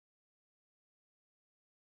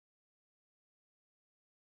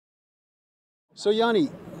So Yanni,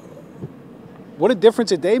 what a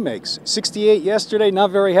difference a day makes. 68 yesterday, not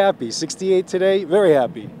very happy. 68 today, very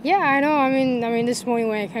happy. Yeah, I know. I mean, this morning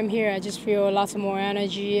when I come here, I just feel lots of more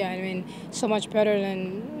energy. I mean, so much better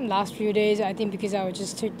than last few days. I think because I was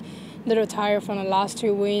just a little tired from the last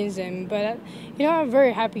two wins, but I'm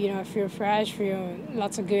very happy. I feel fresh, feel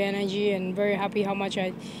lots of good energy, and very happy how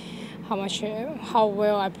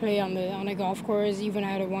well I play on the golf course. Even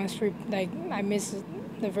I had a one strip, like I missed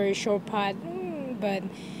the very short putt, but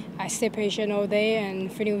I stay patient all day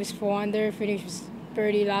and finish with 4 under, finish with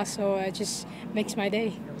birdie last, so it just makes my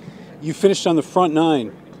day. You finished on the front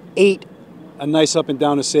nine, 8, a nice up and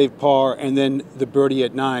down to save par, and then the birdie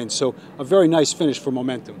at 9. So a very nice finish for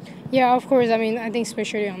momentum. Yeah, of course. I mean, I think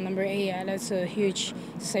especially on number 8, that's a huge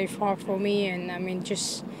safe par for me, and I mean,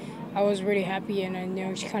 just I was really happy, and I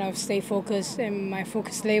just kind of stay focused, and my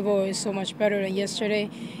focus level is so much better than yesterday,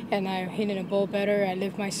 and I hitting the ball better. I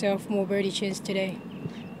live myself more birdie chance today.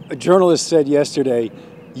 A journalist said yesterday,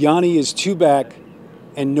 Yanni is 2 back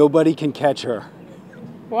and nobody can catch her.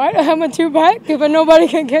 What? I'm a 2 back, but nobody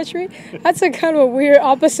can catch me? That's a kind of a weird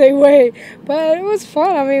opposite way, but it was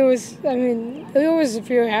fun. It always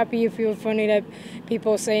feel happy, you feel funny that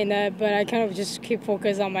people saying that, but I kind of just keep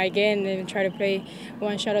focused on my game and try to play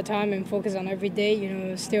one shot at a time and focus on every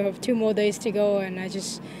day. Still have 2 more days to go, and I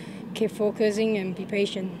just keep focusing and be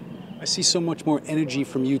patient. I see so much more energy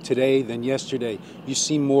from you today than yesterday. You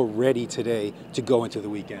seem more ready today to go into the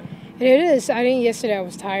weekend. It is. I think yesterday I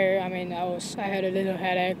was tired. I had a little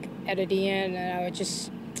headache at the end,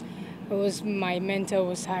 and my mental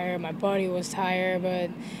was tired, my body was tired, but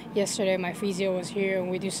yesterday my physio was here and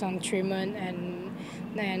we do some treatment, and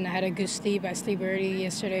I had a good sleep. I sleep early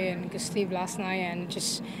yesterday and good sleep last night, and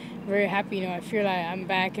just very happy. I feel like I'm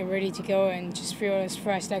back and ready to go and just feel as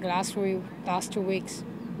fresh like last 2 weeks.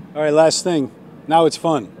 All right, last thing. Now it's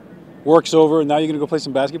fun. Work's over. Now you're going to go play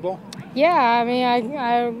some basketball? Yeah,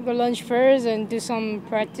 I go lunch first and do some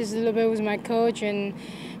practice a little bit with my coach and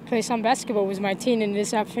play some basketball with my team in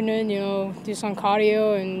this afternoon, do some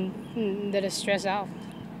cardio and let us stress out.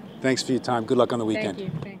 Thanks for your time. Good luck on the weekend.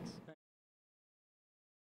 Thank you. Thanks.